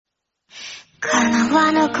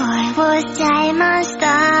わぬ恋をしちゃいました。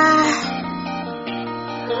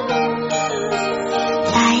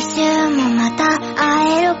来週もまた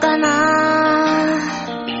会えるかな。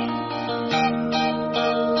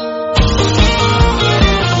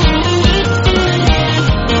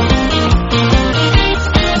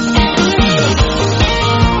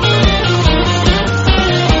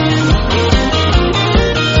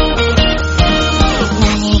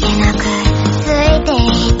何気なくついてい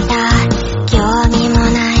った興味もな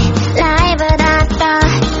いライブだった。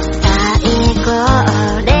最高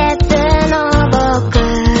列の僕、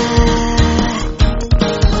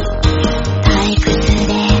退屈で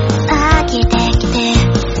飽きてきて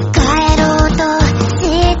帰ろうとし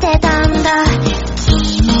てたんだ。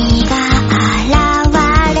君が現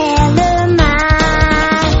れるま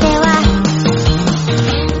では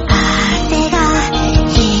汗が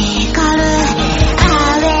光るア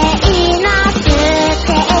ウェイなステ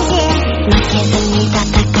ージ、負けずに戦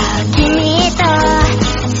う君と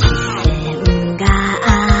線が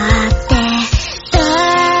あってド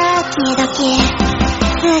キドキ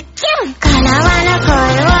ズッキュン、叶わぬ恋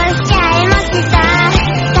をしちゃいました。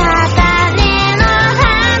ただねの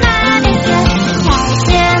花です。来週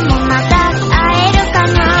もまた会えるか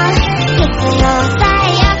な。必要最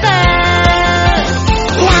悪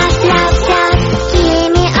ラブラブラブ君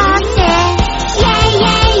をってイェイイェ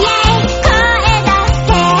イイェイ声出して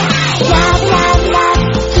ラブラブラブ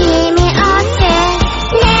君をって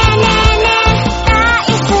ねえねえねえ大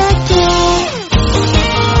好き。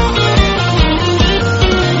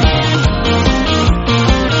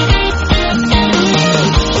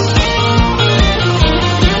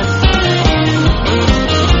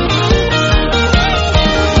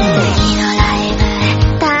次のライブ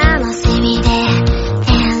楽しみでペ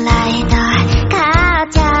ンライト買っ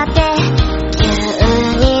ちゃって急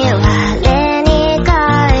に我に返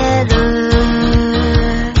る。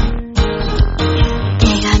手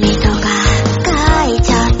紙とか書いち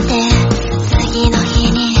ゃって次の日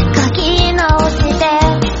に書き直して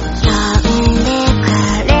呼んでく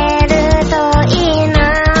れるといいな。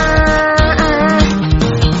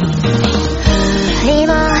振り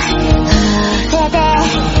も触れて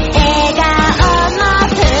笑顔も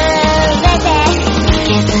触れて負け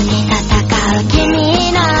ずに戦う君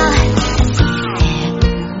の線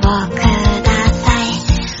をください。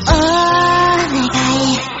お願い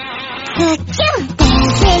ズッキュン、天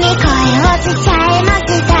使に恋をしちゃいまし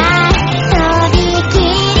た。とびきり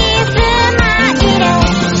スマイル、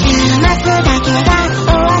週末だけが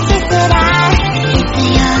オアシスだ。必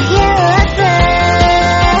要憂鬱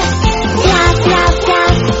ラブラブラ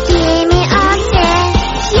ブ君をって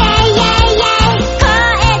イェイイェイイェイ声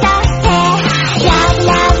出してラブ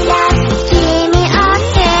ラブラブ君をっ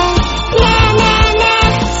てねえねえね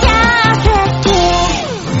え超好き。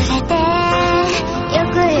連れて行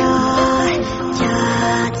くよ頂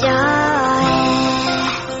上へ。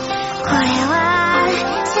これは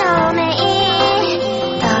証明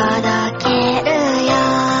届けるよ。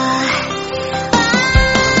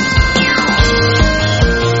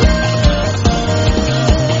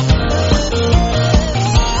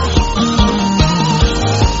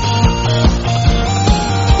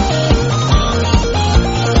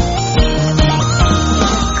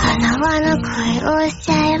叶わぬ恋をし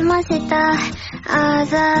ちゃいました。あ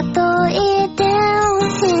ざとい天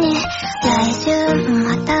使に来週も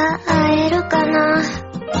また会えるかな。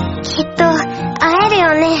きっと会える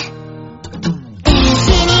よね。